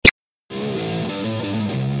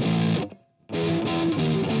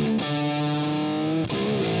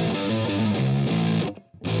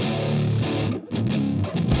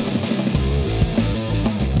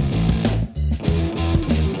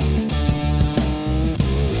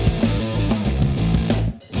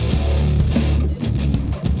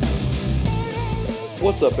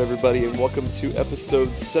What's up, everybody, and welcome to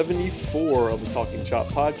episode 74 of the Talking Chop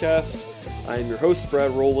podcast. I am your host,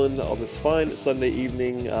 Brad Rowland, on this fine Sunday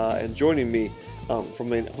evening, and joining me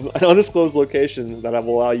from an undisclosed location that I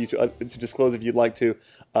will allow you to disclose if you'd like to.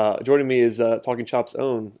 Joining me is Talking Chop's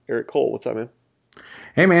own Eric Cole. What's up, man?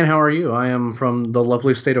 Hey, man, how are you? I am from the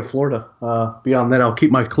lovely state of Florida. Beyond that, I'll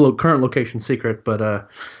keep my current location secret, but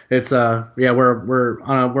it's we're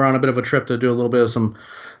on a bit of a trip to do a little bit of some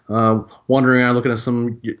wandering around, looking at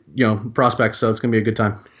some prospects. So it's gonna be a good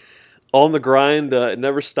time. On the grind, it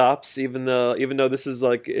never stops. Even though this is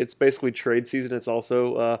it's basically trade season, it's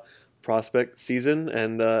also prospect season,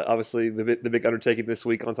 and obviously the big undertaking this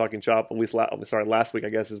week on Talking Chop, at least last week, I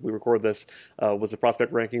guess, as we record this, was the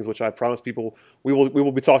prospect rankings, which I promise people we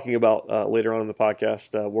will be talking about later on in the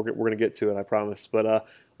podcast. We're going to get to it, I promise. But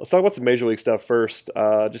let's talk about some Major League stuff first,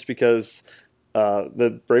 just because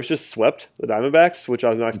the Braves just swept the Diamondbacks, which I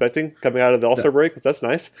was not expecting coming out of the All-Star break, but that's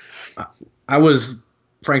nice. I was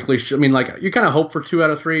frankly, you kind of hope for 2 out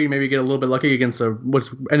of 3, maybe get a little bit lucky against what's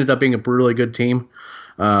ended up being a really good team.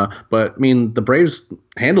 But the Braves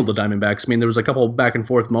handled the Diamondbacks. There was a couple back and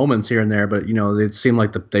forth moments here and there, but it seemed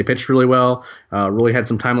like they pitched really well. Really had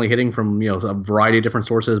some timely hitting from a variety of different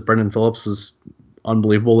sources. Brendan Phillips is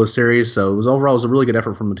unbelievable this series, so it was a really good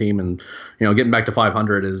effort from the team. And getting back to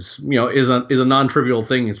 500 is a non-trivial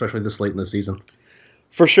thing, especially this late in the season.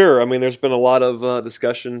 For sure. There's been a lot of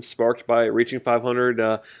discussion sparked by reaching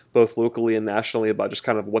 500, both locally and nationally, about just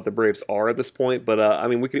kind of what the Braves are at this point. But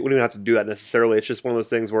we don't even have to do that necessarily. It's just one of those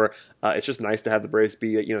things where it's just nice to have the Braves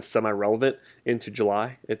be semi-relevant into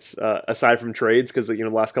July. It's aside from trades, because the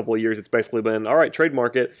last couple of years it's basically been all right, trade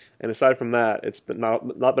market, and aside from that, it's been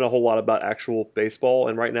not been a whole lot about actual baseball.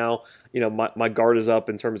 And right now, my guard is up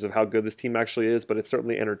in terms of how good this team actually is, but it's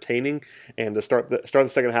certainly entertaining. And to start the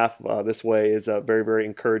second half this way is very, very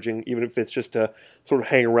encouraging, even if it's just to sort of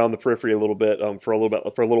hang around the periphery a little bit for a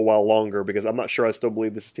little while longer, because I'm not sure I still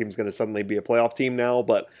believe this team is going to suddenly be a playoff team now,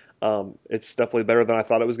 but it's definitely better than I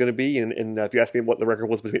thought it was going to be. And if you ask me what the record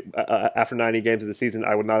was after 90 games of the season,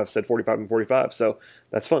 I would not have said 45-45. So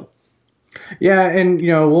that's fun. Yeah, and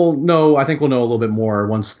I think we'll know a little bit more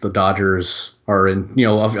once the Dodgers are in.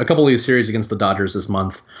 A couple of these series against the Dodgers this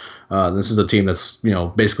month. This is a team that's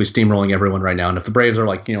basically steamrolling everyone right now. And if the Braves are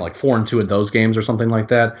 4-2 in those games or something like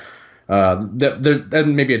that,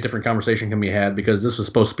 then maybe a different conversation can be had, because this is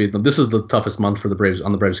the toughest month for the Braves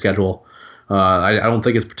on the Braves schedule. I don't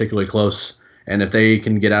think it's particularly close. And if they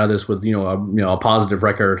can get out of this with a positive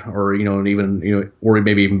record, or or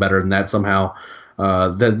maybe even better than that somehow,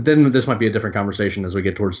 then this might be a different conversation as we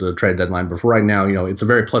get towards the trade deadline. But for right now, it's a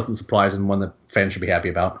very pleasant surprise, and one that fans should be happy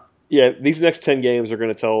about. Yeah, these next 10 games are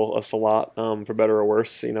going to tell us a lot, for better or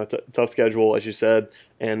worse. Tough schedule, as you said,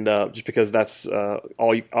 and just because that's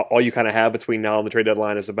all you kind of have between now and the trade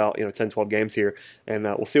deadline is about 10, 12 games here, and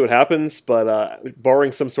we'll see what happens. But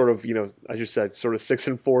barring some sort of as you said, sort of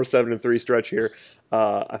 6-4, 7-3 stretch here,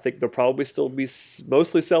 I think there'll probably still be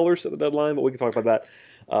mostly sellers at the deadline, but we can talk about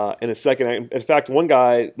that in a second. In fact, one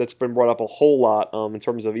guy that's been brought up a whole lot in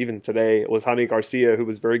terms of even today was Jaime Garcia, who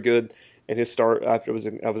was very good in his start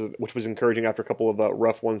which was encouraging after a couple of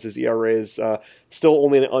rough ones. His ERA is still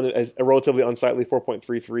only a relatively unsightly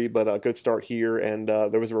 4.33, but a good start here. And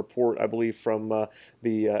there was a report, I believe, from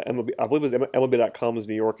the MLB, I believe it was MLB.com's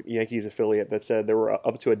New York Yankees affiliate, that said there were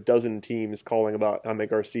up to a dozen teams calling about Jaime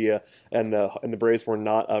Garcia, and the Braves were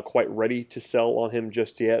not quite ready to sell on him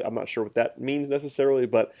just yet. I'm not sure what that means necessarily,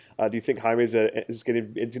 but do you think Jaime is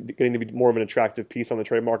getting to be more of an attractive piece on the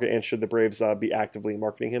trade market, and should the Braves be actively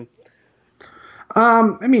marketing him?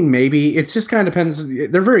 Maybe. It just kind of depends.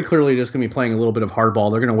 They're very clearly just going to be playing a little bit of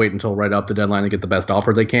hardball. They're going to wait until right up the deadline to get the best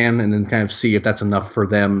offer they can, and then kind of see if that's enough for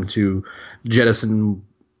them to jettison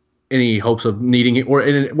any hopes of needing it, or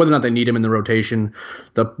whether or not they need him in the rotation.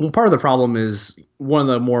 Part of the problem is one of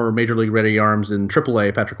the more major league ready arms in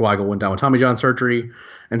AAA, Patrick Weigel, went down with Tommy John surgery.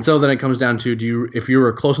 And so then it comes down to, if you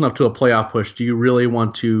were close enough to a playoff push, do you really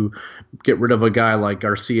want to get rid of a guy like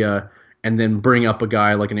Garcia and then bring up a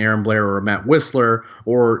guy like an Aaron Blair or a Matt Whistler,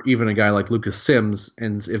 or even a guy like Lucas Sims?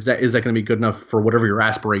 And is that going to be good enough for whatever your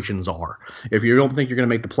aspirations are? If you don't think you're going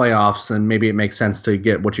to make the playoffs, then maybe it makes sense to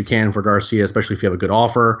get what you can for Garcia, especially if you have a good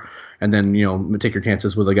offer, and then take your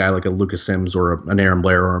chances with a guy like a Lucas Sims or an Aaron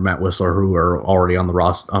Blair or a Matt Whistler, who are already on the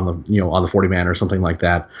on the 40 man or something like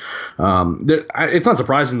that. It's not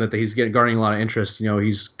surprising that he's garnering a lot of interest.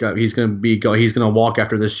 He's going to walk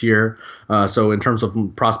after this year. So in terms of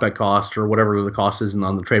prospect cost, or whatever the cost is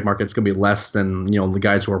on the trade market, it's going to be less than the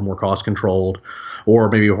guys who are more cost controlled, or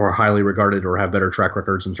maybe who are highly regarded or have better track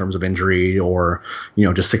records in terms of injury or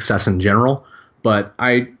just success in general. But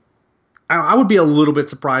I I would be a little bit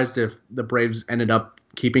surprised if the Braves ended up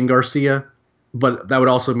keeping Garcia, but that would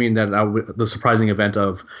also mean that the surprising event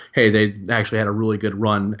of, hey, they actually had a really good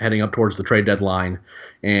run heading up towards the trade deadline,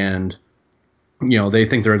 and they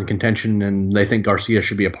think they're in contention and they think Garcia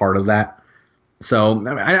should be a part of that. So I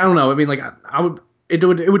mean, I don't know. I mean, like I would it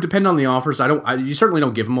would depend on the offers. You certainly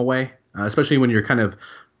don't give them away, especially when you're kind of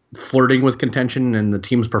flirting with contention and the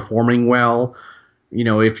team's performing well.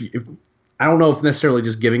 If I don't know if necessarily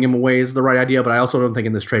just giving him away is the right idea, but I also don't think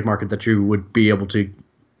in this trade market that you would be able to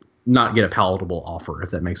not get a palatable offer, if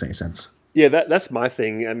that makes any sense. Yeah, that's my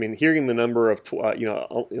thing. I mean, hearing the number of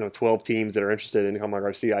 12 teams that are interested in Omar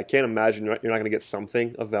Garcia, I can't imagine you're not going to get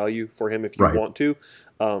something of value for him if you want to.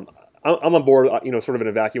 I'm on board, sort of in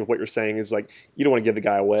a vacuum with what you're saying is like you don't want to give the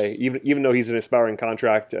guy away, even though he's an expiring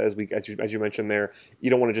contract, as you mentioned there. You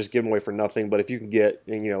don't want to just give him away for nothing. But if you can get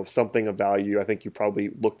something of value, I think you probably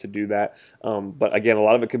look to do that. But again, a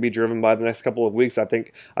lot of it could be driven by the next couple of weeks. I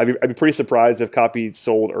think I'd be pretty surprised if Copy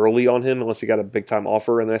sold early on him unless he got a big time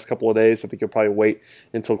offer in the next couple of days. I think you'll probably wait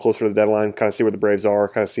until closer to the deadline, kind of see where the Braves are,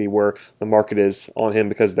 kind of see where the market is on him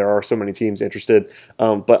because there are so many teams interested.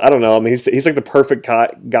 But I don't know. I mean, he's like the perfect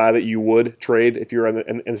guy that you would trade if you're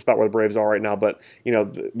in the spot where the Braves are right now. But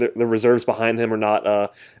the reserves behind him are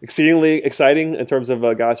not exceedingly exciting in terms of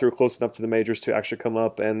guys who are close enough to the majors to actually come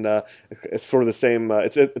up. And it's sort of the same.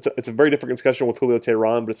 It's a very different discussion with Julio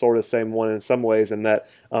Teheran, but it's sort of the same one in some ways. In that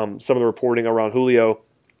some of the reporting around Julio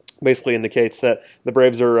basically indicates that the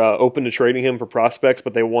Braves are open to trading him for prospects,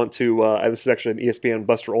 but they want to, this is actually an ESPN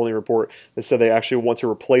Buster Olney report that said they actually want to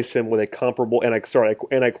replace him with a comparable, and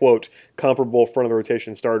I quote, comparable front of the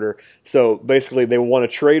rotation starter. So basically they want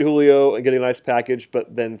to trade Julio and get a nice package,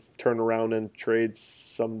 but then turn around and trade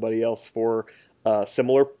somebody else for a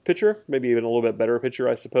similar pitcher, maybe even a little bit better pitcher,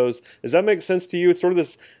 I suppose. Does that make sense to you? It's sort of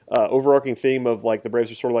this overarching theme of like the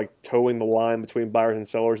Braves are sort of like towing the line between buyers and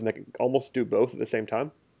sellers, and they can almost do both at the same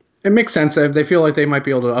time. It makes sense. They feel like they might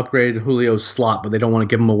be able to upgrade Julio's slot, but they don't want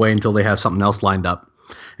to give him away until they have something else lined up.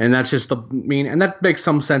 And that's just and that makes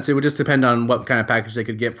some sense. It would just depend on what kind of package they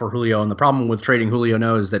could get for Julio. And the problem with trading Julio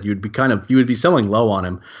now is that you would be selling low on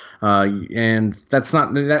him. And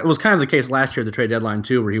that was kind of the case last year, the trade deadline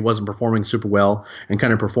too, where he wasn't performing super well and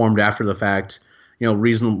kind of performed after the fact,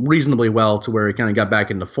 reasonably well to where he kind of got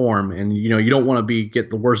back into form. And, you don't want to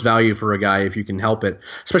get the worst value for a guy if you can help it,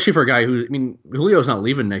 especially for a guy Julio's not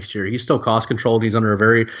leaving next year. He's still cost controlled. He's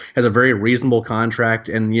has a very reasonable contract.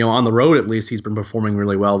 And, on the road, at least he's been performing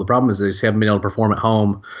really well. The problem is that he hasn't been able to perform at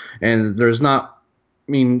home. And there's not,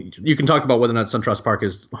 you can talk about whether or not SunTrust Park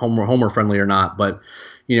is homer friendly or not, but,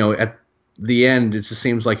 at the end, it just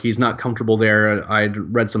seems like he's not comfortable there. I'd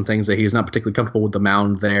read some things that he's not particularly comfortable with the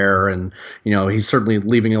mound there, and he's certainly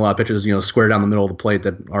leaving a lot of pitches square down the middle of the plate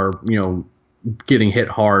that are getting hit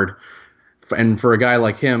hard. And for a guy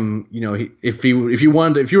like him, if you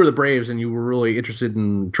were the Braves and you were really interested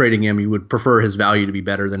in trading him, you would prefer his value to be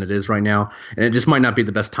better than it is right now, and it just might not be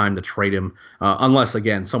the best time to trade him unless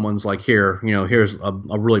again someone's like here's a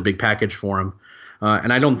really big package for him.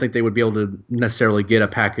 And I don't think they would be able to necessarily get a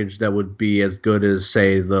package that would be as good as,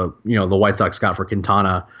 say, the White Sox got for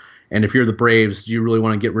Quintana. And if you're the Braves, do you really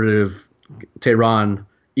want to get rid of Teheran,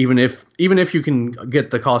 even if you can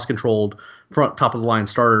get the cost controlled top of the line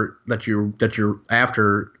starter that you're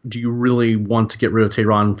after? Do you really want to get rid of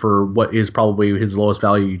Teheran for what is probably his lowest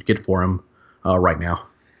value you'd get for him right now?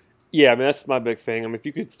 Yeah, that's my big thing. If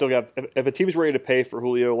you could still get if a team's ready to pay for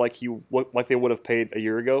Julio like they would have paid a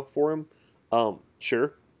year ago for him.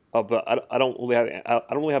 Sure, but I don't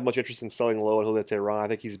really have much interest in selling low on Julio Teheran. I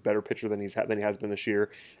think he's a better pitcher than he has been this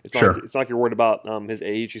year. It's not like you're worried about his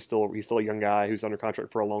age. He's still a young guy who's under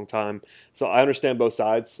contract for a long time. So I understand both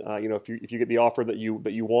sides. If you get the offer that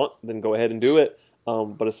you want, then go ahead and do it.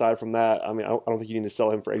 But aside from that, I don't think you need to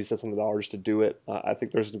sell him for $80 on the dollar just to do it. I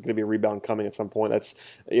think there's going to be a rebound coming at some point. That's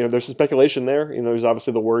there's some speculation there. There's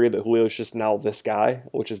obviously the worry that Julio's just now this guy,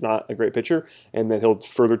 which is not a great pitcher, and that he'll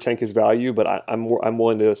further tank his value. But I'm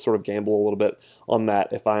willing to sort of gamble a little bit on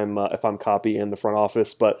that if I'm Copy in the front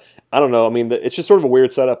office. But I don't know. It's just sort of a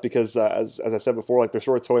weird setup because as I said before, like they're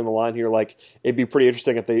sort of towing the line here. Like it'd be pretty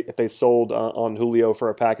interesting if they sold on Julio for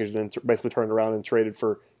a package and then basically turned around and traded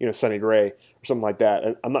for Sonny Gray or something like that.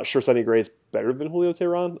 And I'm not sure Sonny Gray is better than Julio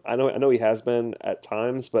Teheran. I know he has been at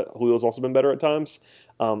times, but Julio's also been better at times.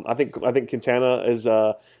 I think Quintana is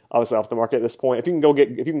obviously off the market at this point. If you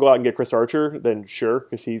can go out and get Chris Archer, then sure,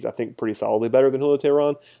 because he's I think pretty solidly better than Julio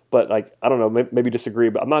Teheran. But I don't know, maybe disagree.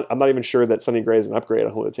 But I'm not even sure that Sonny Gray is an upgrade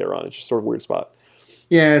on Julio Teheran. It's just sort of a weird spot.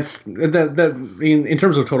 Yeah, it's that. I mean, in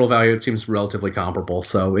terms of total value, it seems relatively comparable.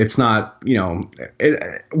 So it's not,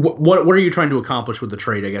 what are you trying to accomplish with the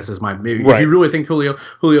trade? I guess is my maybe. If Right. you really think Julio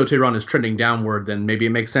Teheran is trending downward, then maybe it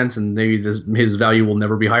makes sense, and maybe his value will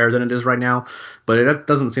never be higher than it is right now. But that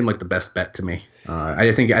doesn't seem like the best bet to me.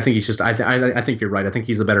 I think he's just. I think you're right. I think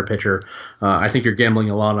he's a better pitcher. I think you're gambling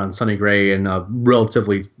a lot on Sonny Gray and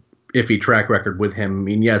relatively iffy track record with him. I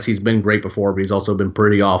mean, yes, he's been great before, but he's also been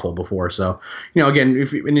pretty awful before. So, again,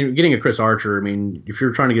 when you're getting a Chris Archer, I mean, if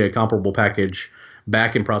you're trying to get a comparable package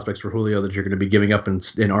back in prospects for Julio that you're going to be giving up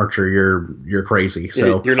in Archer, you're crazy.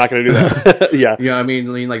 So You're not going to do that. Yeah. yeah, I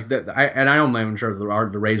mean, like that. I'm not even sure if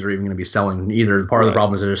the Rays are even going to be selling either. Part of the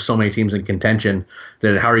problem is there's so many teams in contention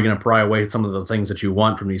that how are you going to pry away some of the things that you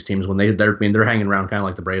want from these teams when they're hanging around kind of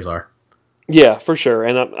like the Braves are. Yeah, for sure.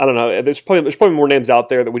 And I don't know. There's probably more names out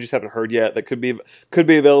there that we just haven't heard yet that could be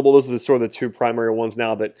available. Those are the sort of the two primary ones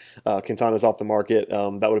now that Quintana's off the market.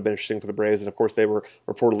 That would have been interesting for the Braves, and of course they were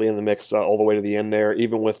reportedly in the mix all the way to the end there,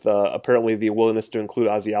 even with apparently the willingness to include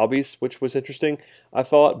Ozzie Albies, which was interesting, I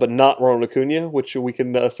thought, but not Ronald Acuna, which we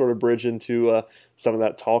can sort of bridge into some of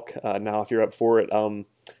that talk now if you're up for it.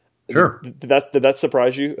 Sure. Did that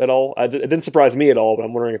surprise you at all? It didn't surprise me at all, but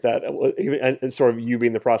I'm wondering if that, and sort of you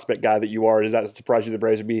being the prospect guy that you are, does that surprise you the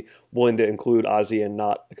Braves would be willing to include Ozzie and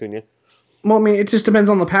not Acuna? Well, I mean, it just depends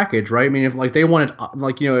on the package, right? I mean, if like they wanted,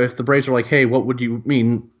 like if the Braves are like, hey, what would you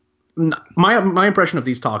mean? My impression of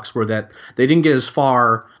these talks were that they didn't get as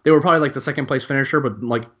far. They were probably like the second place finisher, but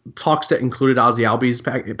like talks that included Ozzie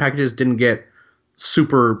Albies packages didn't get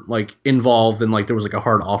super like involved, and like there was like a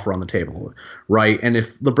hard offer on the table, right? And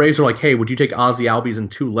if the Braves are like, hey, would you take Ozzie Albies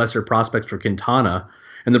and two lesser prospects for Quintana?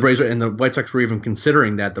 And the White Sox were even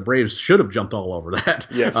considering that, the Braves should have jumped all over that.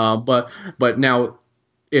 Yes. But now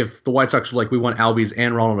if the White Sox were like, we want Albies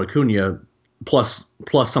and Ronald Acuna plus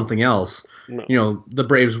something else, No. the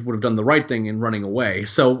Braves would have done the right thing in running away.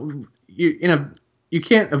 So you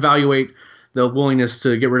can't evaluate the willingness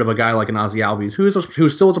to get rid of a guy like an Ozzie Albies, who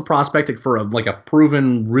still is a prospect for a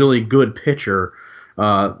proven really good pitcher.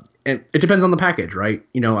 And it depends on the package, right?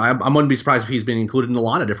 I wouldn't be surprised if he's been included in a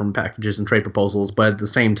lot of different packages and trade proposals, but at the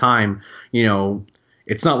same time,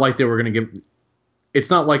 it's not like they were going to give. It's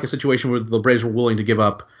not like a situation where the Braves were willing to give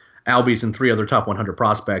up Albies and three other top 100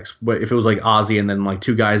 prospects. But if it was like Ozzie and then like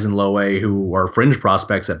two guys in low A who are fringe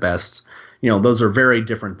prospects at best, those are very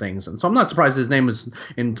different things. And so I'm not surprised his name was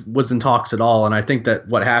in talks at all. And I think that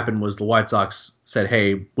what happened was the White Sox said,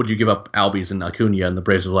 hey, would you give up Albies and Acuna? And the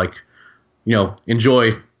Braves were like,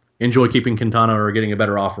 enjoy keeping Quintana or getting a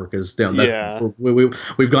better offer, because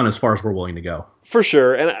we've gone as far as we're willing to go. For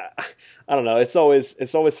sure. And I don't know. It's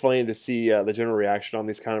always funny to see the general reaction on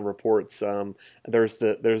these kind of reports.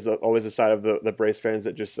 There's always the side of the Braves fans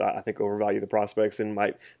that just I think overvalue the prospects and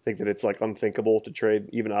might think that it's like unthinkable to trade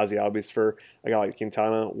even Ozzie Albies for a guy like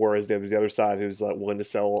Quintana, whereas there's the other side who's willing to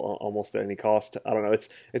sell almost at any cost. I don't know.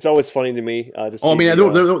 It's always funny to me to see. I mean,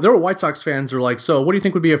 there were White Sox fans who are like, so what do you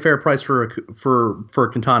think would be a fair price for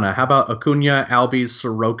Quintana? How about Acuna, Albies,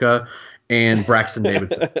 Soroka, and Braxton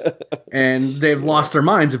Davidson? And they've lost their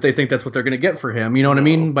minds if they think that's what they're going to get for him. You know what I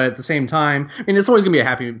mean? But at the same time, I mean, it's always going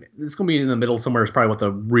to be it's going to be in the middle somewhere is probably what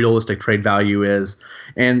the realistic trade value is.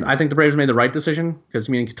 And I think the Braves made the right decision, because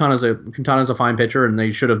I mean, Quintana's a fine pitcher, and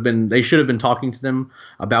they should have been talking to them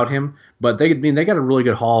about him. But they got a really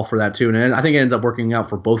good haul for that too. And I think it ends up working out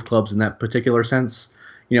for both clubs in that particular sense.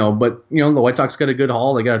 But the White Sox got a good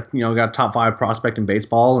haul. They got a top 5 prospect in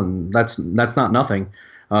baseball, and that's not nothing.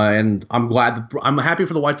 And I'm happy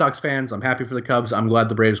for the White Sox fans. I'm happy for the Cubs. I'm glad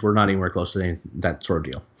the Braves were not anywhere close to that sort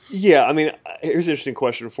of deal. Yeah, I mean, here's an interesting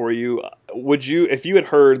question for you. Would you, if you had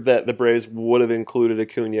heard that the Braves would have included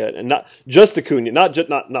Acuna, and not just Acuna,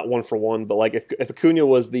 not one for one, but like if Acuna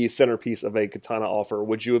was the centerpiece of a Quintana offer,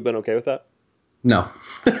 would you have been okay with that? No.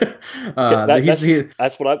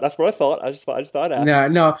 That's what I thought. I just thought I'd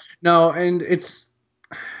ask. No, and it's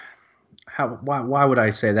why would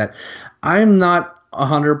I say that? I'm not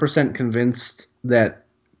 100% convinced that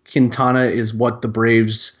Quintana is what the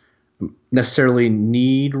Braves necessarily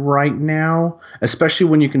need right now, especially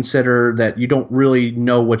when you consider that you don't really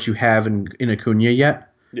know what you have in Acuna yet.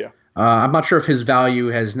 Yeah. I'm not sure if his value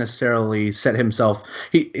has necessarily set himself.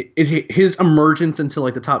 His emergence into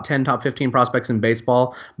like the top 10, top 15 prospects in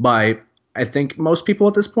baseball by, I think, most people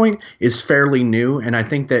at this point is fairly new, and I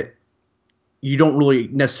think that you don't really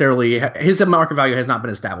necessarily his market value has not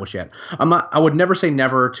been established yet. I would never say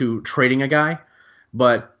never to trading a guy,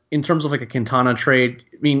 but in terms of like a Quintana trade,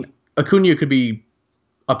 I mean, Acuna could be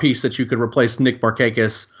a piece that you could replace Nick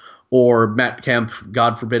Markakis or Matt Kemp,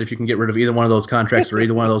 God forbid if you can get rid of either one of those contracts or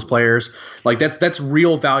either one of those players. Like that's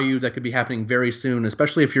real value that could be happening very soon,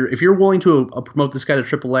 especially if you're willing to promote this guy to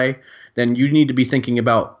AAA, then you need to be thinking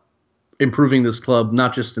about improving this club,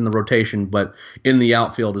 not just in the rotation, but in the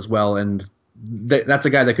outfield as well. And that's a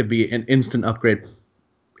guy that could be an instant upgrade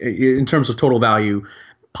in terms of total value,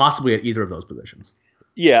 possibly at either of those positions.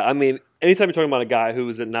 Yeah, I mean, anytime you're talking about a guy who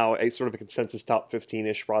is now a sort of a consensus top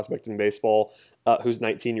 15-ish prospect in baseball, who's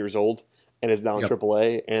 19 years old and is now in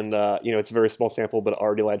AAA, and it's a very small sample, but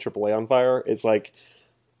already led AAA on fire. It's like,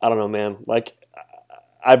 I don't know, man. Like,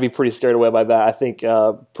 I'd be pretty scared away by that. I think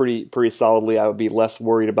pretty solidly, I would be less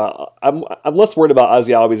worried about. I'm less worried about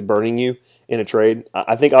Ozzie Albies burning you in a trade.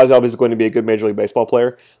 I think Ozzie Albies is going to be a good Major League Baseball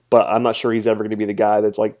player, but I'm not sure he's ever going to be the guy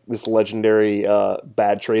that's like this legendary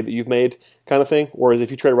bad trade that you've made kind of thing. Whereas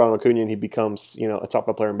if you trade Ronald Acuna and he becomes a top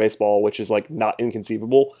 5 player in baseball, which is like not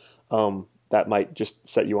inconceivable, that might just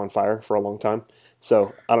set you on fire for a long time.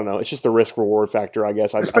 So I don't know. It's just the risk reward factor, I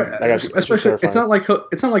guess. Especially, it's not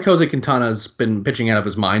like Jose Quintana's been pitching out of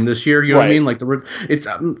his mind this year. You know what I mean? Like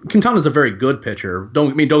Quintana's a very good pitcher.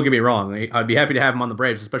 Don't get me wrong. I'd be happy to have him on the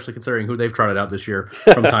Braves, especially considering who they've trotted out this year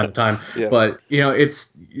from time to time. Yes. But it's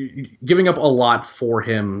giving up a lot for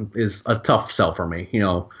him is a tough sell for me.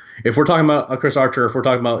 If we're talking about Chris Archer, if we're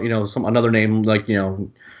talking about another name like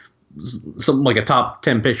something like a top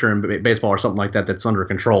 10 pitcher in baseball or something like that that's under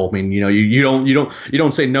control. I mean, you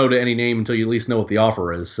don't say no to any name until you at least know what the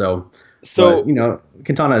offer is. So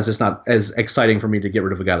Quintana is just not as exciting for me to get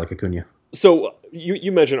rid of a guy like Acuna. So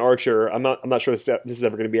you mentioned Archer. I'm not sure this is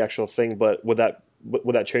ever going to be an actual thing, but would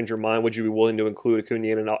that change your mind? Would you be willing to include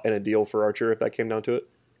Acuna in a deal for Archer if that came down to it?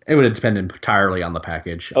 It would depend entirely on the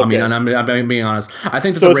package. Okay. I mean, and I'm being honest. I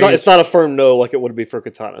think that so. It's not a firm no like it would be for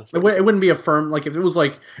Quintana. It wouldn't be a firm like if it was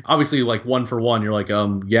like obviously like 1 for 1. You're like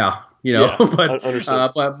Yeah, but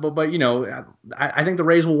understood. But I think the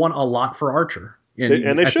Rays will want a lot for Archer,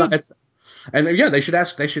 and they should. They should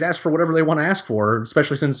ask. They should ask for whatever they want to ask for,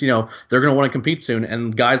 especially since they're going to want to compete soon.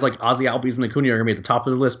 And guys like Ozzie Albies and Acuna are going to be at the top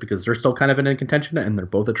of the list because they're still kind of in contention and they're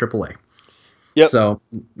both at AAA. Yep. So,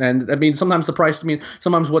 and I mean, sometimes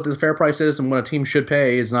sometimes what the fair price is and what a team should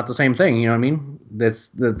pay is not the same thing. You know what I mean? That's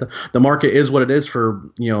the market is what it is for,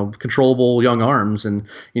 controllable young arms, and,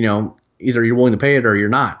 either you're willing to pay it or you're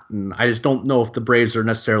not. And I just don't know if the Braves are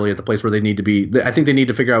necessarily at the place where they need to be. I think they need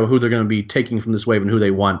to figure out who they're going to be taking from this wave and who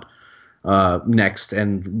they want next.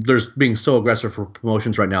 And there's being so aggressive for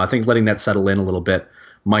promotions right now. I think letting that settle in a little bit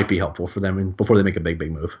might be helpful for them before they make a big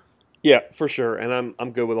move. Yeah, for sure, and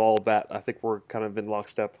I'm good with all of that. I think we're kind of in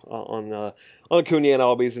lockstep on Acuna and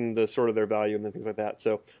Albies and the sort of their value and things like that.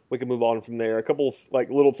 So we can move on from there. A couple of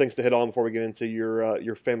little things to hit on before we get into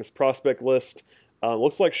your famous prospect list.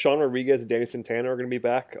 Looks like Sean Rodriguez and Danny Santana are going to be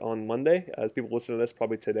back on Monday. As people listen to this,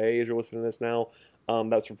 probably today as you're listening to this now.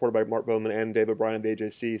 That's reported by Mark Bowman and David Bryan of the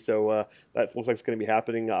AJC. So that looks like it's going to be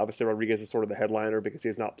happening. Obviously, Rodriguez is sort of the headliner because he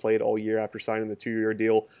has not played all year after signing the 2-year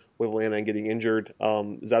deal with Atlanta and getting injured.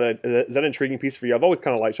 Is that an intriguing piece for you? I've always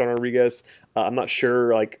kind of liked Sean Rodriguez. I'm not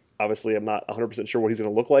sure, obviously, I'm not 100% sure what he's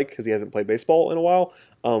going to look like because he hasn't played baseball in a while.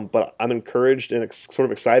 But I'm encouraged and sort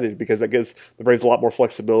of excited because that gives the Braves a lot more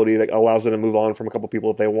flexibility. That allows them to move on from a couple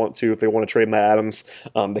people if they want to. If they want to trade Matt Adams,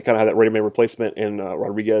 they kind of have that ready-made replacement in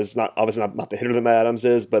Rodriguez. Not the hitter that Matt Adams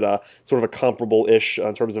is, but sort of a comparable-ish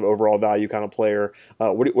in terms of overall value kind of player.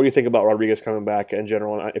 What do you think about Rodriguez coming back in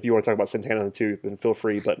general? And if you want to talk about Santana too, then feel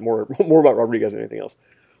free. But more about Rodriguez than anything else.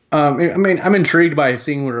 I mean, I'm intrigued by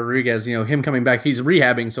seeing Rodriguez. Him coming back. He's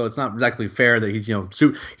rehabbing, so it's not exactly fair that he's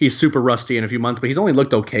he's super rusty in a few months. But he's only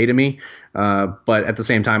looked okay to me. But at the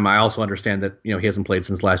same time, I also understand that he hasn't played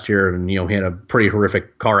since last year, and he had a pretty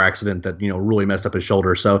horrific car accident that really messed up his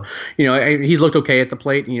shoulder. So he's looked okay at the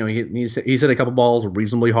plate. He's hit a couple balls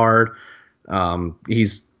reasonably hard.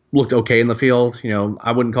 He's looked okay in the field.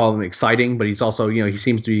 I wouldn't call him exciting, but he's also he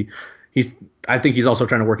seems to be. I think he's also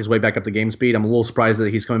trying to work his way back up the game speed. I'm a little surprised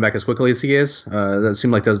that he's coming back as quickly as he is. That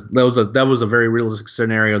seemed like that was a very realistic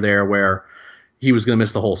scenario there where he was going to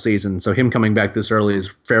miss the whole season. So him coming back this early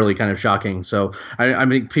is fairly kind of shocking. So I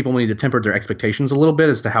think people need to temper their expectations a little bit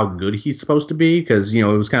as to how good he's supposed to be, because it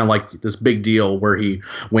was kind of like this big deal where he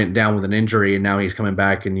went down with an injury and now he's coming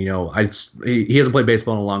back, and he hasn't played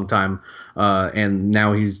baseball in a long time, and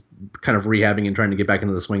now he's kind of rehabbing and trying to get back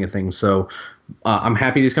into the swing of things. So I'm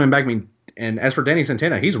happy he's coming back. I mean, and as for Danny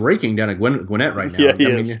Santana, he's raking down at Gwinnett right now. Yeah, he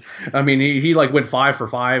is. I mean, he went 5 for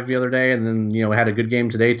 5 the other day, and then had a good game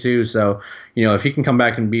today too. So if he can come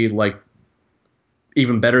back and be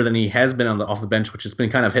even better than he has been off the bench, which has been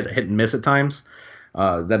kind of hit and miss at times,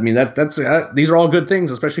 These are all good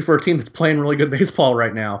things, especially for a team that's playing really good baseball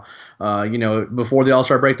right now. Before the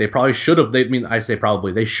All-Star break, they probably should have.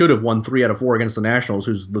 They should have won 3 out of 4 against the Nationals,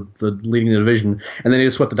 who's the leading the division, and then they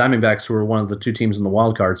just swept the Diamondbacks, who are one of the 2 teams in the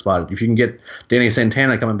wild card spot. If you can get Danny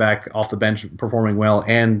Santana coming back off the bench, performing well,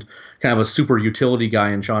 and kind of a super utility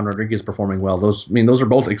guy in Sean Rodriguez performing well, those are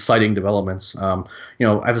both exciting developments. At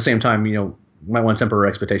the same time, might want to temper our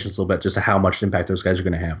expectations a little bit just to how much impact those guys are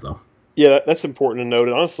going to have, though. Yeah, that's important to note.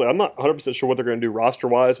 And honestly, I'm not 100% sure what they're going to do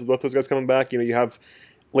roster-wise with both those guys coming back. You have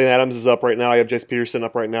Lane Adams is up right now. You have Jace Peterson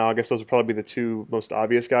up right now. I guess those would probably be the 2 most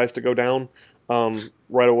obvious guys to go down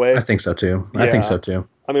right away. I think so too.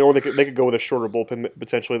 I mean, or they could go with a shorter bullpen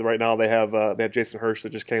potentially. Right now they have Jason Hirsch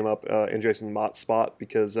that just came up in Jason Mott's spot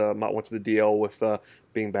because Mott went to the DL with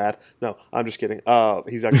being bad. No, I'm just kidding.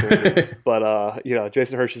 He's actually injured. But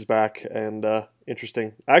Jason Hirsch is back and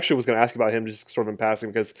interesting. I actually was going to ask about him just sort of in passing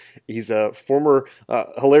because he's a former,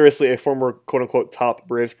 hilariously a former quote unquote top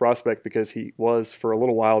Braves prospect because he was for a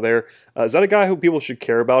little while there. Is that a guy who people should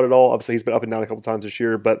care about at all? Obviously, he's been up and down a couple times this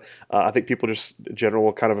year, but I think people just in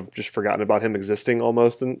general kind of have just forgotten about him existing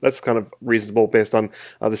almost, and that's kind of reasonable based on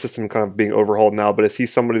the system kind of being overhauled now. But is he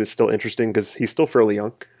somebody that's still interesting because he's still fairly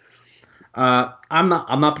young? I'm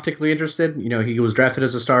not particularly interested. He was drafted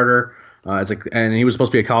as a starter, and he was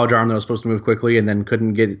supposed to be a college arm that was supposed to move quickly, and then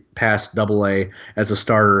couldn't get past Double-A as a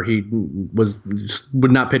starter. He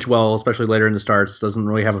would not pitch well, especially later in the starts. Doesn't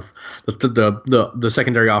really have the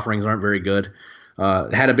secondary offerings aren't very good.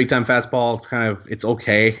 Had a big time fastball. It's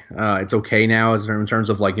okay. It's okay now in terms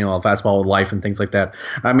of a fastball with life and things like that.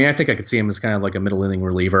 I mean, I think I could see him as kind of like a middle inning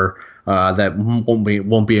reliever that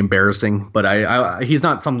won't be embarrassing. But he's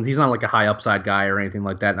not like a high upside guy or anything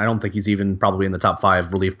like that. And I don't think he's even probably in the top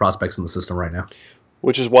 5 relief prospects in the system right now.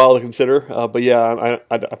 Which is wild to consider. But yeah,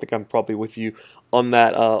 I think I'm probably with you on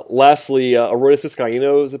that. Lastly, Aroldis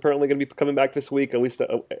Vizcaíno is apparently going to be coming back this week, at least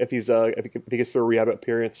if he gets through a rehab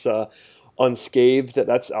appearance unscathed.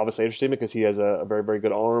 That's obviously interesting because he has a very, very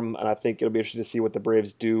good arm, and I think it'll be interesting to see what the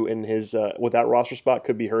Braves do in his with that roster spot.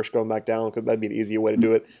 Could be Hirsch going back down. That'd be an easier way to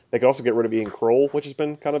do it. They could also get rid of Ian Kroll, which has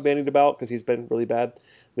been kind of bandied about because he's been really bad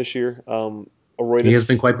this year. Aroldis, he has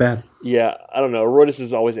been quite bad. Yeah, I don't know. Aroldis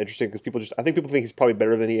is always interesting because I think people think he's probably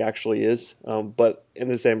better than he actually is. But in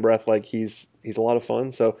the same breath, he's a lot of fun.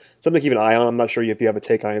 So something to keep an eye on. I'm not sure if you have a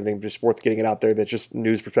take on anything, just worth getting it out there. That's just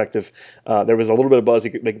news perspective. There was a little bit of buzz.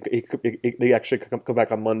 They actually come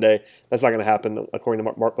back on Monday. That's not going to happen according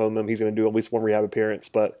to Mark Bowman. He's going to do at least one rehab appearance,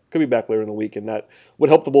 but could be back later in the week, and that would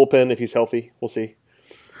help the bullpen if he's healthy. We'll see.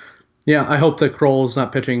 Yeah, I hope that Kroll's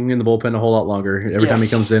not pitching in the bullpen a whole lot longer. Every time he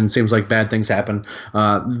comes in, it seems like bad things happen.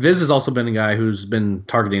 Viz has also been a guy who's been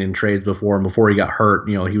targeting in trades before, and before he got hurt,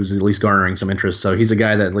 he was at least garnering some interest. So he's a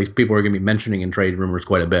guy that at least people are going to be mentioning in trade rumors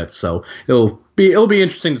quite a bit. So it'll be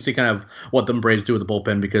interesting to see kind of what the Braves do with the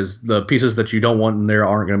bullpen because the pieces that you don't want in there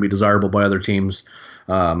aren't going to be desirable by other teams.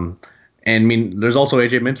 And I mean, there's also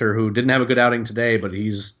AJ Minter who didn't have a good outing today, but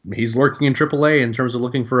he's lurking in AAA in terms of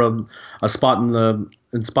looking for a spot in the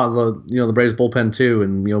Braves bullpen too.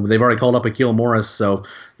 And they've already called up Akil Morris, so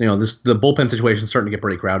the bullpen situation is starting to get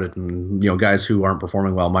pretty crowded, and guys who aren't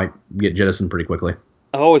performing well might get jettisoned pretty quickly.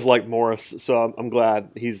 I've always liked Morris, so I'm glad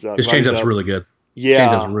he's his changeup's really good. Yeah,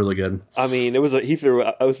 changeup's really good. I mean, he threw.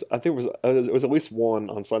 I think it was at least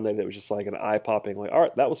one on Sunday that was just like an eye popping. Like, all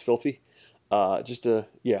right, that was filthy.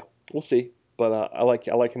 We'll see. But I like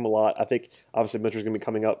him a lot. I think obviously Minter's going to be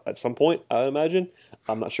coming up at some point, I imagine.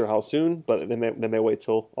 I'm not sure how soon, but they may wait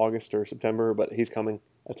till August or September. But he's coming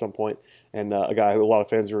at some point, and a guy who a lot of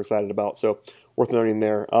fans are excited about. So worth noting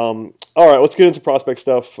there. All right, let's get into prospect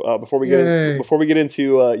stuff before we get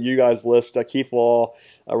into you guys' list. Keith Law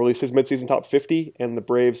released his midseason top 50, and the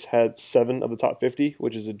Braves had 7 of the top 50,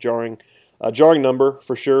 which is a jarring number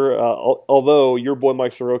for sure. Although your boy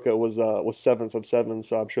Mike Soroka was 7th of 7,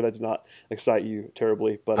 so I'm sure that did not excite you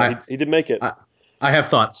terribly. But he did make it. I have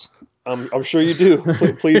thoughts. I'm sure you do.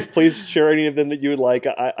 Please share any of them that you would like.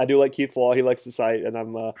 I do like Keith Law. He likes the site, and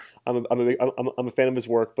I'm a fan of his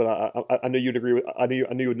work. But I knew you'd agree with. I knew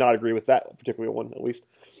you would not agree with that particular one, at least.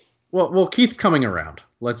 Well, Keith's coming around.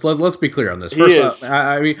 Let's be clear on this. First,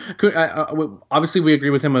 obviously we agree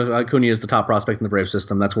with him. Acuna is the top prospect in the Braves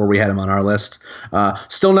system. That's where we had him on our list.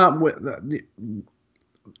 Still not.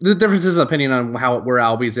 the difference is opinion on where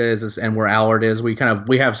Albies is and where Allard is. We have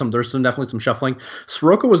there's definitely some shuffling.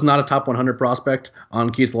 Soroka was not a top 100 prospect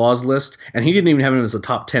on Keith Law's list, and he didn't even have him as a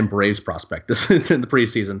top 10 Braves prospect this in the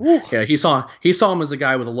preseason. Ooh. Yeah, he saw him as a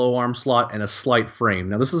guy with a low arm slot and a slight frame.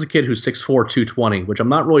 Now this is a kid who's 6'4", 220, which I'm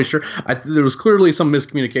not really sure. There was clearly some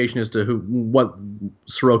miscommunication as to what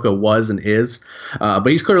Soroka was and is, but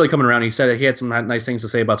he's clearly coming around. He said he had some nice things to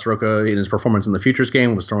say about Soroka in his performance in the Futures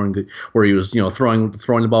game. Was throwing where he was throwing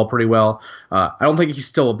the ball pretty well. I don't think he's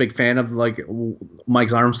still a big fan of like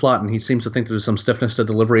Mike's arm slot, and he seems to think there's some stiffness to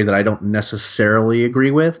delivery that I don't necessarily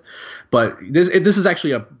agree with. But this is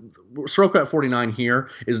actually a Soroka at 49 here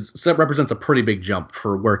represents a pretty big jump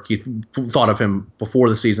for where Keith thought of him before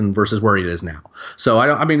the season versus where he is now. So I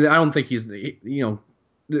don't think he's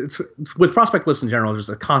it's, with prospect lists in general, just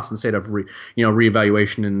a constant state of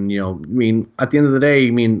reevaluation, and at the end of the day,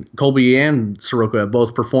 Colby and Soroka have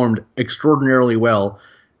both performed extraordinarily well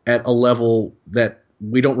at a level that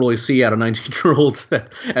we don't really see out of 19-year-olds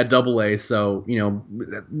at Double-A. So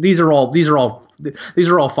these are all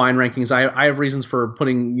fine rankings. I have reasons for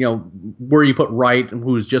putting where you put Wright,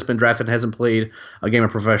 who's just been drafted and hasn't played a game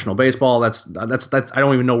of professional baseball. That's I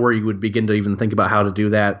don't even know where you would begin to even think about how to do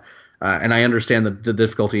that. And I understand the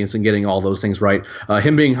difficulty in getting all those things right.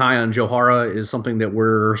 Him being high on Johara is something that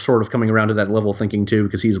we're sort of coming around to that level of thinking too,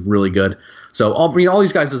 because he's really good. So all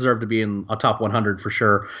these guys deserve to be in a top 100 for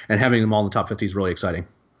sure, and having them all in the top 50 is really exciting.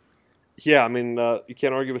 Yeah, you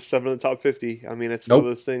can't argue with 7 in the top 50. It's one of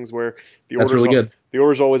those things where the order's really good. The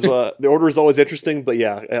order's always the order is always interesting, but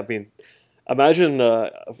yeah, imagine,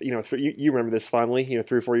 you remember this finally,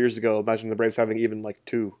 3 or 4 years ago. Imagine the Braves having even like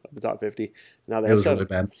 2 of the top 50. Now they have 7. Really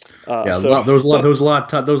bad. There was a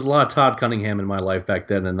lot of Todd Cunningham in my life back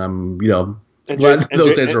then, and I'm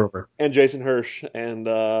those days are over. And Jason Hirsch and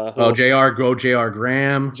J.R.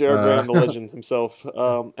 Graham, the legend himself.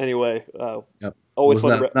 Anyway, yep. Always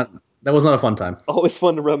fun. That was not a fun time. Always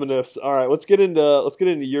fun to reminisce. All right, let's get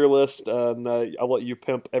into your list, and I'll let you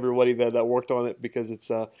pimp everybody that worked on it, because it's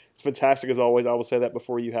fantastic as always. I will say that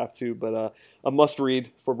before you have to, but a must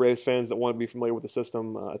read for Braves fans that want to be familiar with the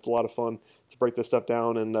system. It's a lot of fun to break this stuff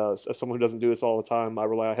down, and as someone who doesn't do this all the time, I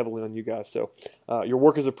rely heavily on you guys. So your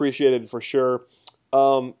work is appreciated for sure.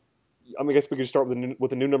 I guess we could start with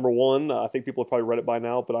the new number 1. I think people have probably read it by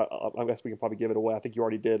now, but I guess we can probably give it away. I think you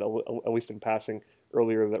already did, at least in passing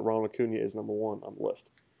earlier, that Ronald Acuna is number 1 on the list.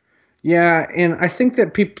 Yeah, and I think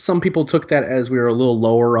that some people took that as we were a little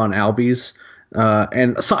lower on Albies.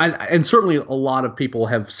 And certainly a lot of people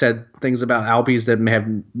have said things about Albies that may have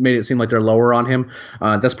made it seem like they're lower on him.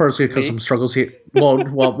 That's partly because some struggles here.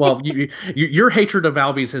 Well, your hatred of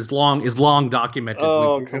Albies is long documented.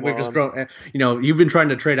 We've just grown. You've been trying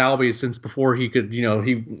to trade Albies since before he could.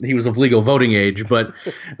 He was of legal voting age. But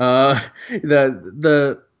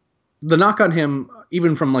the knock on him,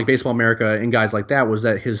 even from like Baseball America and guys like that, was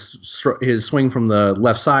that his swing from the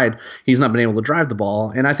left side, he's not been able to drive the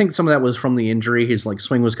ball, and I think some of that was from the injury. His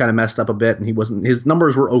swing was kind of messed up a bit, and his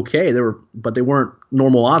numbers were okay. But they weren't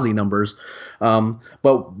normal Ozzie numbers.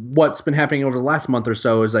 But what's been happening over the last month or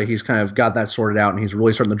so is that he's kind of got that sorted out, and he's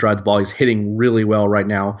really starting to drive the ball. He's hitting really well right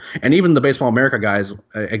now, and even the Baseball America guys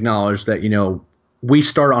acknowledge that we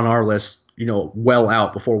start on our list well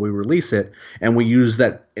out before we release it, and we use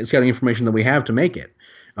that scouting information that we have to make it.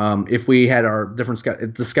 If we had our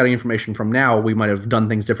the scouting information from now, we might have done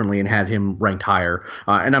things differently and had him ranked higher.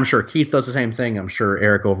 And I'm sure Keith does the same thing. I'm sure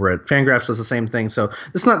Eric over at Fangraphs does the same thing. So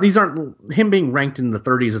these aren't him being ranked in the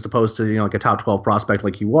 30s as opposed to like a top 12 prospect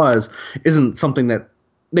like he was, isn't something that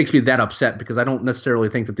makes me that upset, because I don't necessarily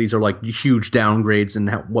think that these are like huge downgrades in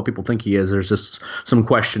what people think he is. There's just some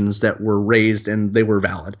questions that were raised and they were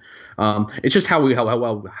valid. It's just how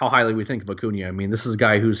highly we think of Acuna. This is a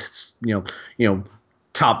guy who's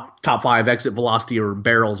top 5 exit velocity or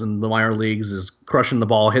barrels in the minor leagues, is crushing the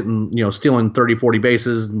ball, hitting, stealing 30, 40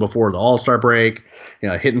 bases before the All-Star break,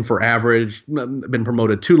 hitting for average, been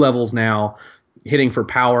promoted 2 levels now, hitting for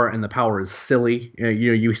power, and the power is silly.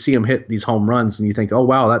 You see him hit these home runs and you think, oh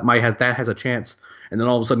wow, that has a chance. And then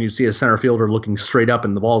all of a sudden you see a center fielder looking straight up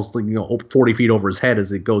and the ball's 40 feet over his head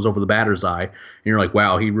as it goes over the batter's eye. And you're like,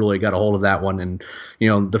 wow, he really got a hold of that one. And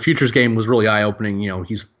the Futures game was really eye-opening.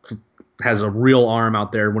 He's has a real arm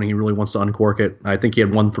out there when he really wants to uncork it. I think he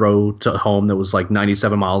had one throw to home that was like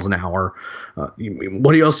 97 miles an hour.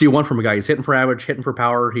 What else do you want from a guy? He's hitting for average, hitting for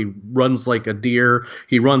power. He runs like a deer.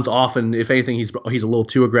 He runs often. If anything, he's a little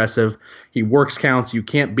too aggressive. He works counts. You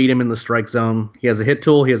can't beat him in the strike zone. He has a hit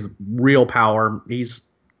tool. He has real power. He's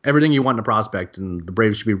everything you want in a prospect, and the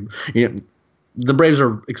Braves should be. The Braves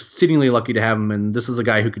are exceedingly lucky to have him, and this is a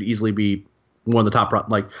guy who could easily be one of the top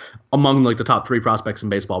among like the top 3 prospects in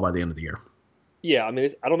baseball by the end of the year. Yeah, I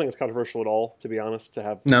mean, I don't think it's controversial at all, to be honest, to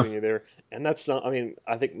have No. Acuna there. And that's not. I mean,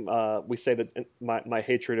 I think we say that my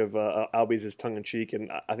hatred of Albies is tongue in cheek,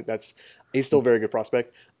 and I think he's still a very good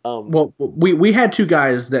prospect. Well, we had 2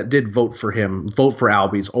 guys that did vote for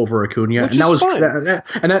Albies over Acuna, and that was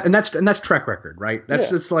and that's track record, right? That's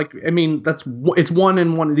just like, I mean, it's 1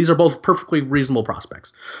 and 1. These are both perfectly reasonable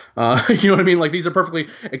prospects. You know what I mean? Like, these are perfectly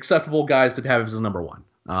acceptable guys to have as number 1.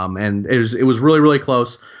 And it was really, really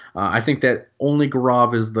close. I think that only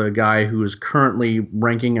Gaurav is the guy who is currently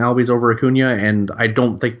ranking Albies over Acuna, and I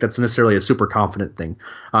don't think that's necessarily a super confident thing.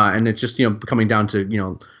 And it's just, coming down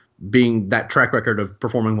to, being that track record of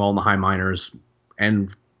performing well in the high minors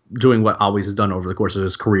and doing what Albies has done over the course of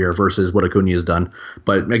his career versus what Acuna has done.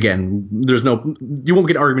 But again, you won't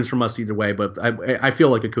get arguments from us either way, but I feel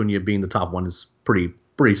like Acuna being the top 1 is pretty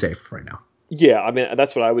safe right now. Yeah, I mean,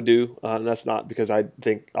 that's what I would do, and that's not because I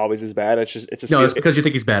think Albies is bad. It's because you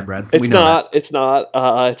think he's bad, Brad. It's not. It's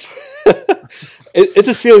it's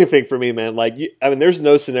a ceiling thing for me, man. Like, I mean, there's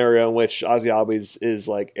no scenario in which Ozzie Albies is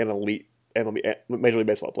like an elite Major League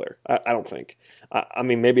Baseball player. I don't think. I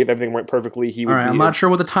mean, maybe if everything went perfectly, he would. All right, I'm not sure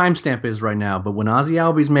what the timestamp is right now, but when Ozzie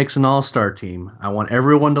Albies makes an All-Star team, I want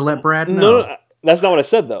everyone to let Brad know. No, that's not what I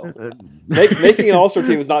said, though. Making an All-Star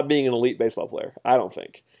team is not being an elite baseball player. I don't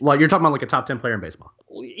think. Like, you're talking about like a top 10 player in baseball.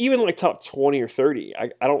 Even like top 20 or 30. I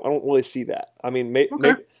don't really see that. I mean, maybe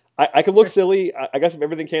I could look silly. I guess if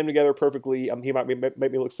everything came together perfectly, he might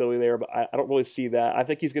make me look silly there, but I don't really see that. I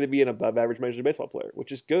think he's going to be an above-average Major League Baseball player,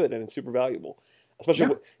 which is good and it's super valuable.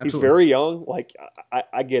 Especially he's very young. Like,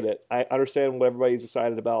 I get it. I understand what everybody's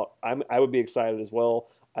excited about. I would be excited as well.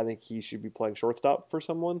 I think he should be playing shortstop for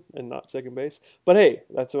someone and not second base. But hey,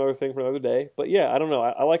 that's another thing for another day. But yeah, I don't know.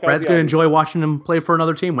 I like Brad's going to enjoy watching him play for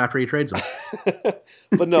another team after he trades him.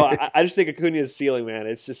 But no, I just think Acuna's ceiling, man.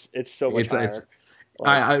 It's so much higher.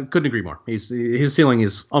 I couldn't agree more. His ceiling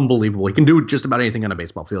is unbelievable. He can do just about anything on a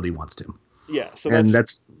baseball field he wants to. Yeah, so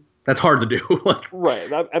that's hard to do. Right,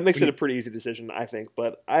 that makes it a pretty easy decision, I think.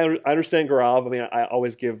 But I understand Gaurav. I mean, I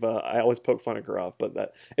always poke fun at Gaurav,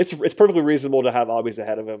 but it's perfectly reasonable to have Albies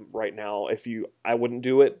ahead of him right now. I wouldn't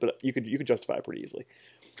do it, but you could justify it pretty easily.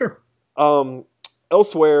 Sure.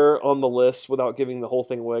 Elsewhere on the list, without giving the whole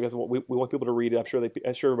thing away, because we want people to read it. I'm sure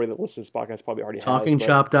everybody that listens to this podcast probably already has.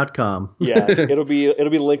 TalkingChop.com. Yeah, it'll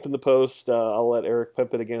be linked in the post. I'll let Eric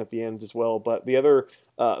pimp it again at the end as well. But the other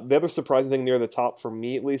surprising thing near the top for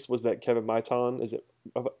me, at least, was that Kevin Maitan. Is it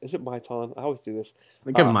Maitan? I always do this.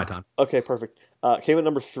 Kevin Maitan. Okay, perfect. Came at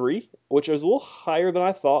number 3, which is a little higher than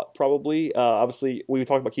I thought. Probably. Obviously, we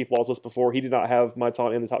talked about Keith Law's list before. He did not have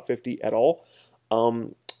Maitan in the top 50 at all.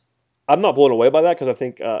 I'm not blown away by that because I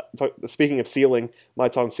think, speaking of ceiling,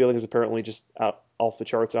 Maitan's ceiling is apparently just off the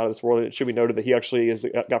charts, out of this world. It should be noted that he actually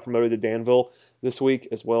got promoted to Danville this week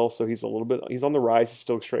as well, so he's he's on the rise. He's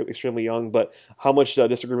still extremely young, but how much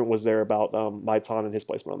disagreement was there about Maitan and his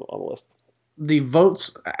placement on the list? The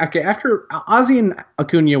votes, okay, after Ozzie and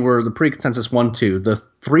Acuna were the pre-consensus 1-2, the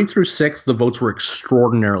 3 through 6, the votes were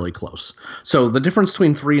extraordinarily close. So the difference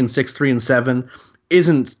between 3 and 6, 3 and 7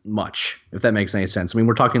 isn't much, if that makes any sense. I mean,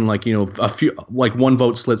 we're talking like, a few, like one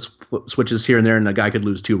vote switches here and there, and a guy could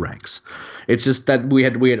lose 2 ranks. It's just that we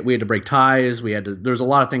had to break ties. There's a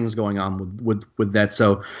lot of things going on with that.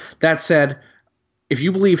 So that said, if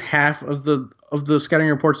you believe half of the scouting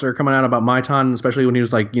reports that are coming out about Maitan, especially when he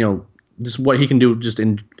was like, just what he can do just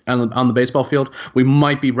on the baseball field, we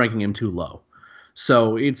might be ranking him too low.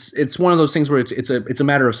 So it's one of those things where it's a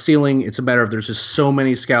matter of ceiling. It's a matter of there's just so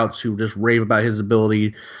many scouts who just rave about his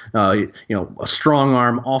ability, a strong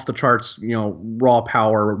arm, off the charts, raw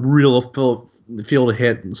power, real field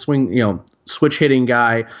hit, swing, switch hitting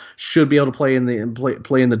guy, should be able to play in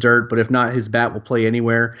the dirt, but if not, his bat will play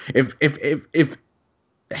anywhere. If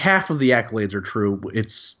half of the accolades are true,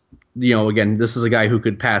 it's again, this is a guy who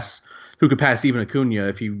could pass even Acuna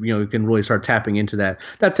if you can really start tapping into that.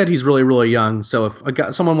 That said, he's really, really young. So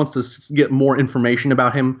if someone wants to get more information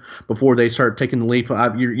about him before they start taking the leap,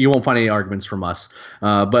 you won't find any arguments from us.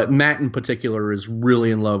 But Matt in particular is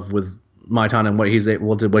really in love with Maitan and what he's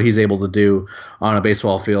able to do on a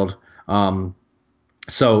baseball field.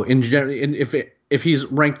 So in general, if he's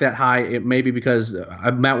ranked that high, it may be because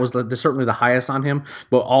Matt was certainly the highest on him,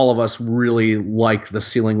 but all of us really like the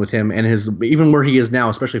ceiling with him and even where he is now,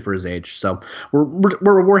 especially for his age. So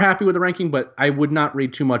we're happy with the ranking, but I would not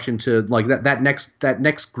read too much into like that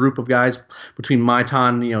next group of guys between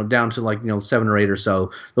Maitan, down to like 7 or 8 or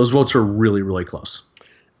so. Those votes are really, really close.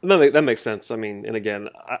 That makes sense. I mean, and again,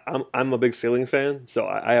 I'm a big ceiling fan, so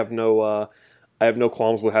I have no I have no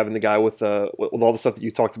qualms with having the guy with all the stuff that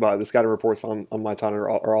you talked about. The scouting reports on my time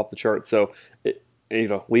are off the chart. So,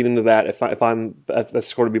 lead into that. If I'm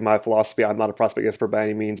that's going to be my philosophy. I'm not a prospect expert by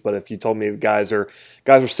any means, but if you told me guys are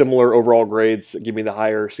similar overall grades, give me the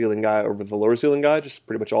higher ceiling guy over the lower ceiling guy. Just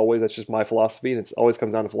pretty much always. That's just my philosophy, and it always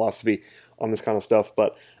comes down to philosophy on this kind of stuff.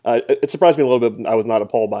 But it surprised me a little bit. I was not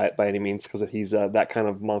appalled by it by any means because he's that kind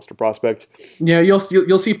of monster prospect. Yeah, you'll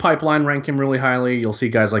see Pipeline rank him really highly. You'll see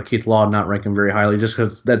guys like Keith Law not rank him very highly, just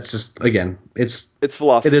because that's just, again, it's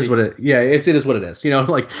philosophy. It is what it. Yeah, it is what it is.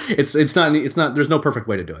 Like it's not. There's no perfect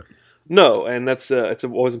way to do it. No, and that's it's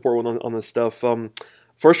always important on this stuff.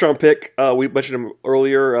 First round pick, we mentioned him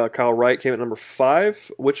earlier. Kyle Wright came at number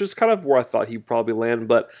 5, which is kind of where I thought he'd probably land.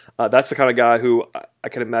 But that's the kind of guy who I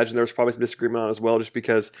can imagine there's probably some disagreement on as well, just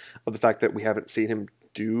because of the fact that we haven't seen him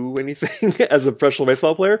do anything as a professional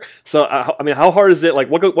baseball player. So, I mean, how hard is it? Like,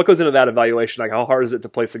 what goes into that evaluation? Like, how hard is it to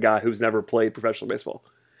place a guy who's never played professional baseball?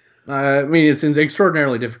 I mean, it's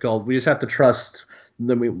extraordinarily difficult. We just have to trust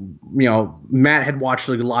that Matt had watched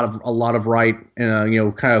a lot of Wright,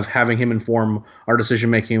 and kind of having him inform our decision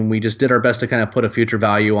making. We just did our best to kind of put a future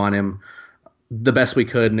value on him the best we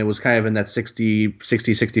could, and it was kind of in that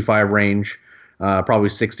 65 range. Probably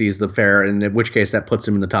 60 is the fair, and in which case that puts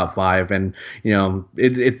him in the top 5. And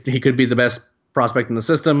he could be the best prospect in the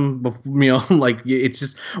system. It's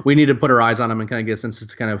just, we need to put our eyes on him and kind of get a sense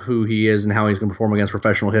to kind of who he is and how he's going to perform against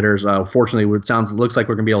professional hitters. Fortunately, it looks like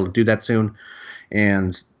we're going to be able to do that soon.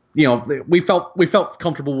 And we felt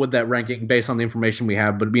comfortable with that ranking based on the information we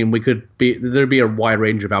have, but I mean, there'd be a wide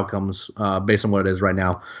range of outcomes based on what it is right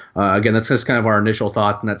now. Again, that's just kind of our initial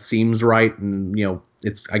thoughts, and that seems right. And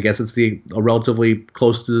I guess it's a relatively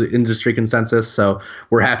close to the industry consensus, so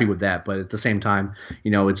we're happy with that. But at the same time,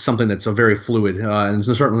 it's something that's a very fluid, and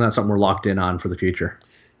it's certainly not something we're locked in on for the future.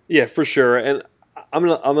 Yeah, for sure. And I'm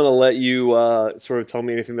gonna let you sort of tell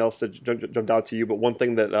me anything else that jumped out to you. But one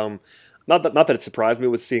thing that not that it surprised me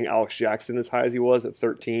was seeing Alex Jackson as high as he was at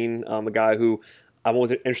 13. A guy who I'm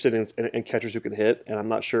always interested in catchers who can hit, and I'm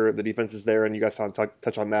not sure the defense is there. And you guys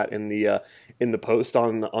touch on that in the post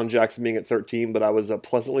on Jackson being at 13. But I was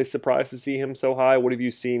pleasantly surprised to see him so high. What have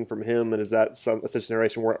you seen from him? And is that such a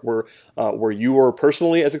generation where you were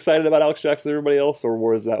personally as excited about Alex Jackson as everybody else, or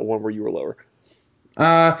was that one where you were lower?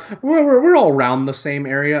 We're all around the same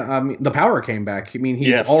area. The power came back. I mean,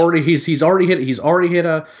 he's already hit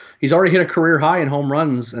a career high in home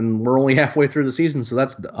runs, and we're only halfway through the season, so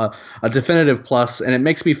that's a definitive plus. And it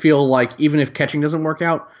makes me feel like even if catching doesn't work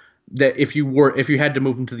out, that if you had to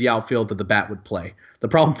move him to the outfield, that the bat would play. The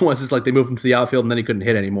problem was like they moved him to the outfield and then he couldn't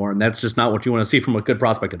hit anymore, and that's just not what you want to see from a good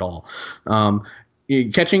prospect at all.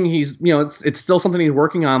 Catching, it's still something he's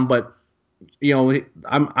working on, but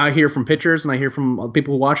I hear from pitchers and I hear from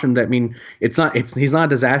people who watch him that he's not a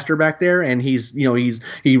disaster back there, and he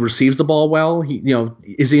receives the ball well.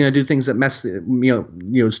 Is he going to do things that mess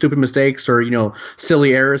stupid mistakes or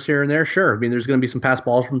silly errors here and there? Sure. I mean, there's going to be some pass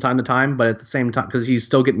balls from time to time, but at the same time, because he's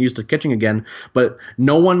still getting used to catching again. But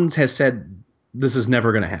no one has said this is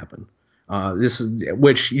never going to happen.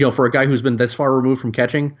 Which for a guy who's been this far removed from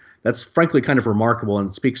catching, that's frankly kind of remarkable, and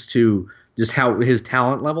it speaks to just how his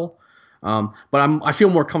talent level. But I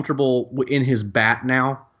feel more comfortable in his bat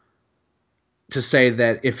now to say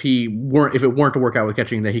that if it weren't to work out with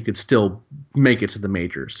catching, that he could still make it to the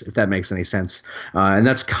majors, if that makes any sense. And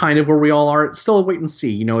that's kind of where we all are. It's still a wait and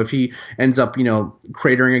see. If he ends up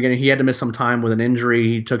cratering again, he had to miss some time with an injury.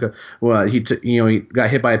 He got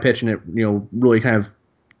hit by a pitch, and it really kind of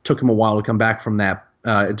took him a while to come back from that.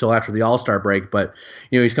 Until after the All-Star break, but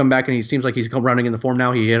he's come back and he seems like he's come rounding in the form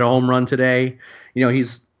now. He hit a home run today.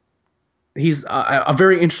 He's a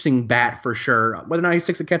very interesting bat for sure. Whether or not he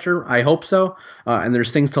sticks a catcher, I hope so. And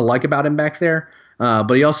there's things to like about him back there.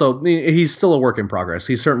 But he's still a work in progress.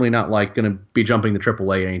 He's certainly not like going to be jumping to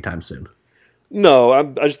AAA anytime soon. No, I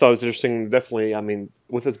just thought it was interesting. Definitely, I mean,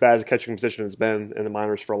 with as bad as a catching position has been in the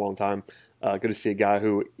minors for a long time, good to see a guy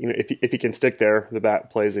who, if he can stick there, the bat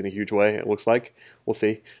plays in a huge way. It looks like we'll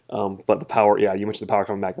see. But the power, you mentioned the power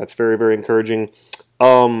coming back. That's very, very encouraging.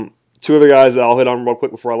 Two other guys that I'll hit on real quick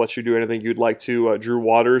before I let you do anything you'd like to. Drew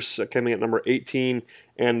Waters coming at number 18,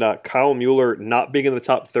 and Kyle Mueller not being in the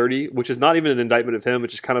top 30, which is not even an indictment of him.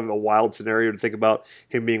 It's just kind of a wild scenario to think about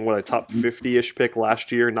him being a top 50-ish pick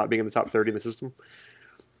last year and not being in the top 30 in the system.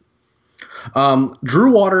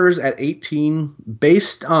 Drew Waters at 18,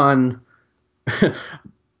 based on,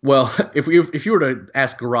 well, if you were to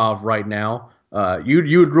ask Gaurav right now,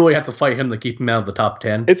 You would really have to fight him to keep him out of the top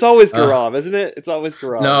 10. It's always Gaurav, isn't it? It's always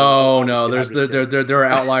Gaurav. No. There are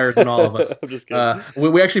outliers in all of us. I'm just kidding.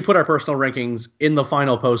 We actually put our personal rankings in the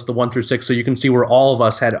final post, the 1 through 6, so you can see where all of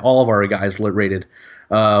us had all of our guys rated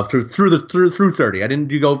through 30. I didn't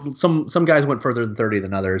do go. Some guys went further than 30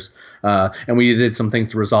 than others, and we did some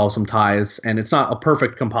things to resolve some ties. And it's not a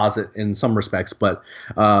perfect composite in some respects, but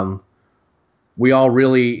we all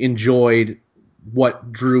really enjoyed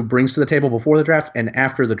what Drew brings to the table before the draft and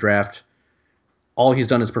after the draft. All he's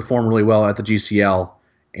done is perform really well at the GCL,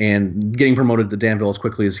 and getting promoted to Danville as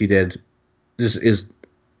quickly as he did is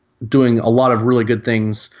doing a lot of really good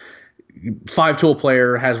things. 5-tool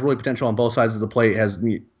player, has really potential on both sides of the plate,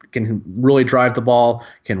 can really drive the ball,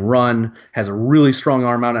 can run, has a really strong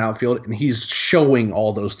arm out of outfield, and he's showing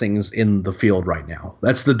all those things in the field right now.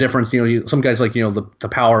 That's the difference. Some guys like the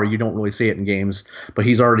power, you don't really see it in games, but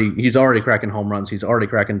he's already cracking home runs, he's already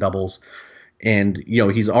cracking doubles, and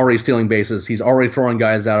he's already stealing bases, he's already throwing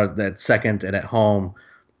guys out at second and at home,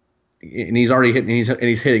 and he's already hitting, and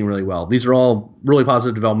he's hitting really well. These are all really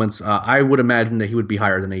positive developments. I would imagine that he would be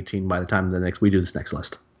higher than 18 by the time we do this next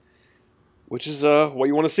list. Which is what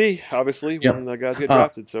you want to see, obviously, when the guys get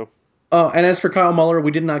drafted. So. And as for Kyle Muller,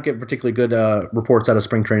 we did not get particularly good reports out of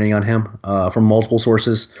spring training on him from multiple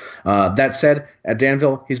sources. That said, at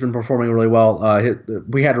Danville, he's been performing really well.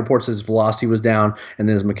 We had reports his velocity was down and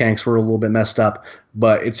his mechanics were a little bit messed up.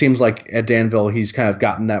 But it seems like at Danville, he's kind of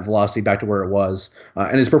gotten that velocity back to where it was.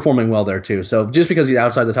 And he's performing well there, too. So just because he's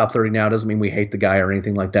outside the top 30 now doesn't mean we hate the guy or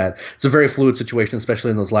anything like that. It's a very fluid situation, especially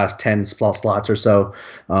in those last 10 slots or so.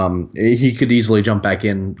 He could easily jump back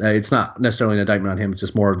in. It's not necessarily an indictment on him. It's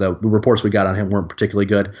just more of the reports we got on him weren't particularly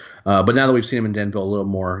good. But now that we've seen him in Danville a little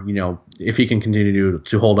more, if he can continue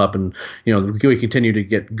to hold up and, we continue to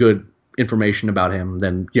get good information about him,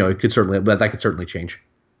 then, that could certainly change.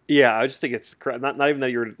 Yeah, I just think it's not even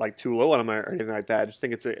that you're like too low on him or anything like that. I just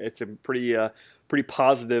think it's a pretty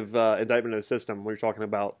positive indictment of the system when you're talking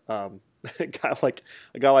about a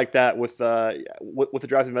guy like that with the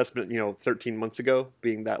draft investment 13 months ago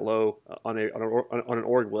being that low on an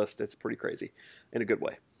org list. It's pretty crazy in a good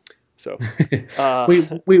way. So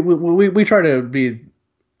we try to be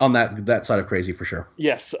on that side of crazy for sure.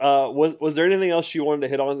 Yes. Was there anything else you wanted to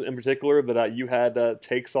hit on in particular that you had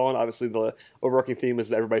takes on? Obviously, the overarching theme is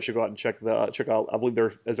that everybody should go out and check out. I believe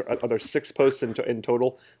are there 6 posts in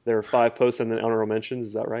total. There are 5 posts and then honorable mentions.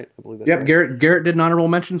 Is that right? I believe that's yep. Right. Garrett did an honorable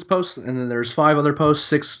mentions post, and then there's 5 other posts,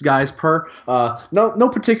 6 guys per. No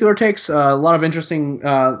particular takes. A lot of interesting.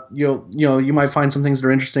 You might find some things that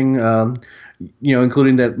are interesting.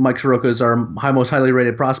 Including that Mike Soroka is our most highly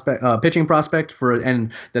rated pitching prospect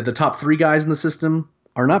and that the top 3 guys in the system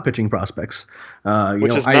are not pitching prospects.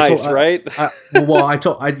 Which is nice, right?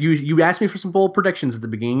 You asked me for some bold predictions at the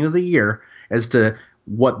beginning of the year as to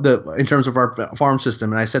what in terms of our farm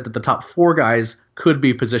system, and I said that the top 4 guys could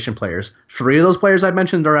be position players. 3 of those players I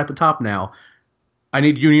mentioned are at the top now. I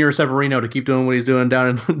need Junior Severino to keep doing what he's doing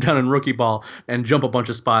down in rookie ball and jump a bunch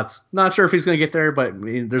of spots. Not sure if he's going to get there, but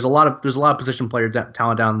there's a lot of position player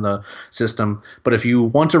talent down in the system. But if you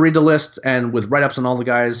want to read the list and with write-ups on all the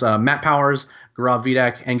guys, Matt Powers, Gaurav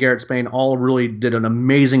Vidak, and Garrett Spain all really did an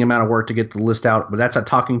amazing amount of work to get the list out. But that's at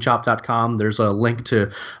talkingchop.com. There's a link to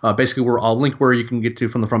where you can get to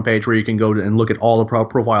from the front page where you can go and look at all the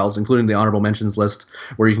profiles, including the honorable mentions list,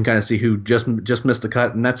 where you can kind of see who just missed the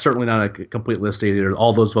cut. And that's certainly not a complete list either.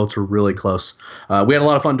 All those votes are really close. We had a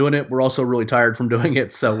lot of fun doing it. We're also really tired from doing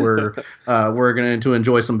it, so we're going to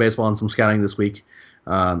enjoy some baseball and some scouting this week.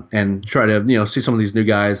 And try to see some of these new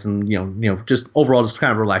guys and just overall just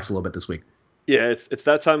kind of relax a little bit this week. Yeah, it's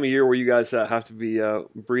that time of year where you guys have to be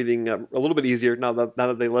breathing a little bit easier now that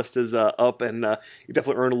the list is up, and you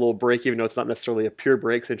definitely earn a little break, even though it's not necessarily a pure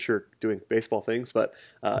break since you're doing baseball things, but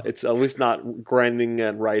it's at least not grinding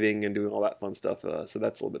and writing and doing all that fun stuff, so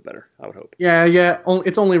that's a little bit better, I would hope. Yeah,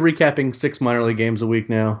 it's only recapping 6 minor league games a week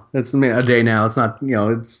now. It's a day now. It's not,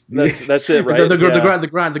 it's... That's it, right?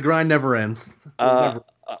 The grind never ends.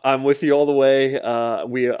 I'm with you all the way.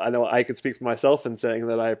 I know I can speak for myself in saying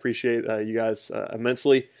that I appreciate you guys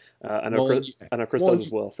immensely. I know Chris does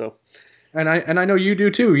as well. So, and I know you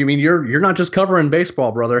do too. You mean you're not just covering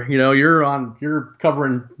baseball, brother. You're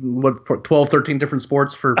covering 12, 13 different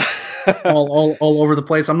sports for all over the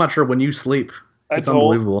place. I'm not sure when you sleep. It's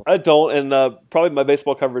unbelievable. I don't, and probably my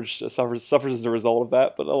baseball coverage suffers as a result of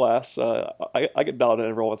that. But alas, I get dialed in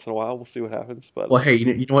every once in a while. We'll see what happens. But well, hey,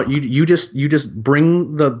 you know what? You just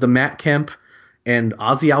bring the Matt Kemp and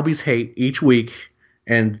Ozzy Albies hate each week,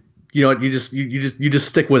 and you know what? You just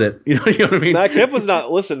stick with it. You know what I mean? Matt Kemp was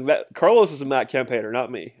not. Listen, Carlos is a Matt Kemp hater,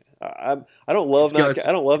 not me. I don't love Matt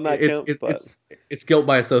Kemp, but it's guilt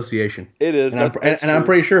by association. It is, and I'm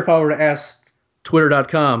pretty sure if I were to ask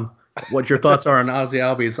Twitter.com what your thoughts are on Ozzy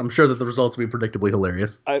Albies, I'm sure that the results would be predictably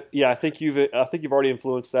hilarious. I think you've already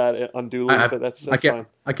influenced that unduly, but that's fine.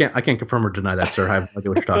 I can't confirm or deny that, sir. I have no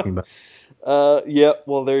idea what you're talking about. Yeah,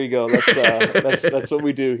 well, there you go. That's what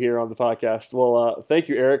we do here on the podcast. Well, thank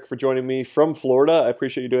you, Eric, for joining me from Florida. I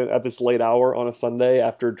appreciate you doing it at this late hour on a Sunday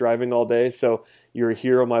after driving all day. So you're a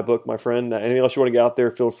hero in my book, my friend. Anything else you want to get out there,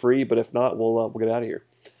 feel free. But if not, we'll get out of here.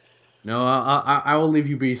 No, I will leave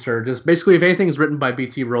you be, sir. Just basically, if anything is written by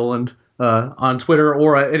BT Rowland on Twitter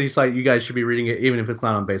or at any site, you guys should be reading it, even if it's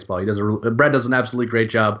not on baseball. Brad does an absolutely great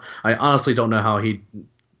job. I honestly don't know how he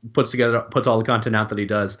puts all the content out that he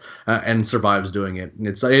does and survives doing it.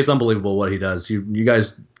 It's unbelievable what he does. You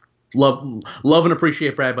guys love and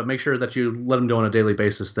appreciate Brad, but make sure that you let him know on a daily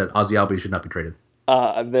basis that Ozzy Albies should not be traded.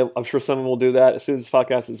 I'm sure someone will do that as soon as this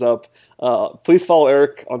podcast is up. Please follow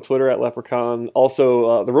Eric on Twitter at Leprechaun.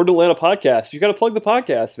 Also, the Road to Atlanta podcast. You got to plug the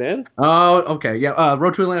podcast, man. Oh, okay. Yeah,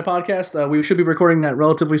 Road to Atlanta podcast. We should be recording that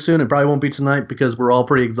relatively soon. It probably won't be tonight because we're all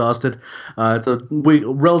pretty exhausted. It's a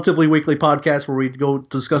relatively weekly podcast where we go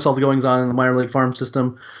discuss all the goings on in the minor league farm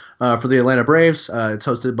system for the Atlanta Braves. It's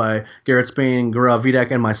hosted by Garrett Spain, Gaurav Vidak,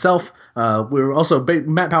 and myself. We're also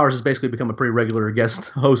Matt Powers has basically become a pretty regular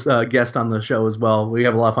guest on the show as well. We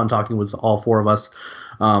have a lot of fun talking with all four of us.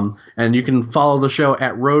 And you can follow the show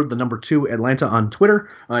at Road 2 Atlanta on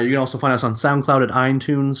Twitter. You can also find us on SoundCloud at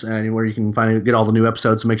iTunes, anywhere you can get all the new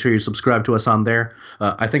episodes. So make sure you subscribe to us on there.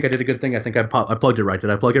 I think I did a good thing. I think I plugged it right.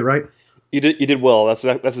 Did I plug it right? You did well. That's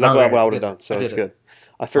exactly what I would have done. So it's good.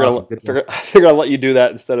 I figured I'd let you do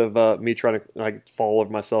that instead of me trying to fall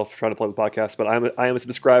over myself trying to plug the podcast. But I am a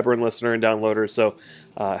subscriber and listener and downloader, so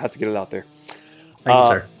I have to get it out there. Thank you,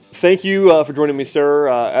 sir. Thank you for joining me, sir.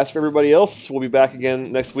 As for everybody else, we'll be back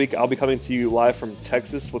again next week. I'll be coming to you live from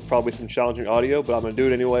Texas with probably some challenging audio, but I'm going to do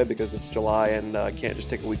it anyway because it's July and I can't just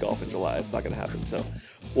take a week off in July. It's not going to happen. So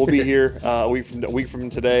we'll be here a week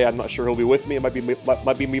from today. I'm not sure who'll be with me. It might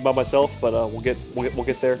be me by myself, but we'll get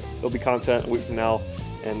there. There'll be content a week from now.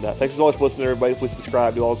 And thanks as always for listening, everybody. Please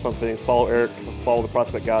subscribe, do all those fun things. Follow Eric, follow the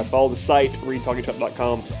Prospect Guys, follow the site,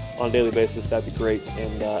 readtalkingchop.com on a daily basis. That'd be great.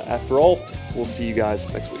 And after all, we'll see you guys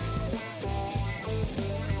next week.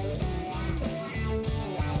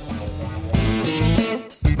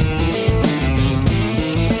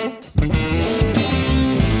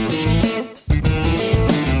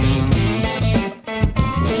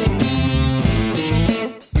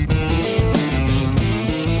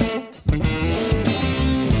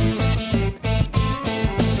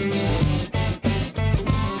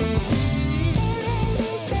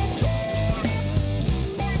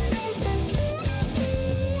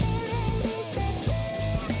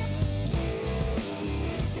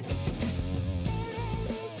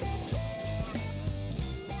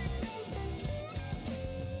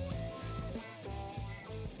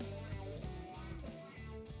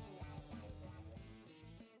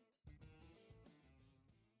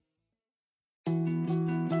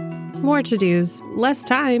 More to-dos, less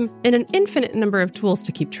time, and an infinite number of tools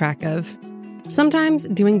to keep track of. Sometimes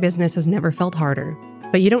doing business has never felt harder,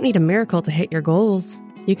 but you don't need a miracle to hit your goals.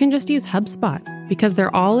 You can just use HubSpot because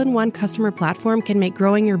their all-in-one customer platform can make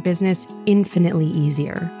growing your business infinitely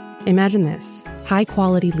easier. Imagine this: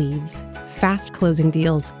 high-quality leads, fast closing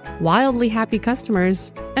deals, wildly happy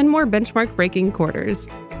customers, and more benchmark-breaking quarters.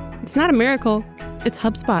 It's not a miracle, it's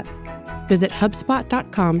HubSpot. Visit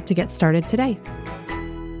HubSpot.com to get started today.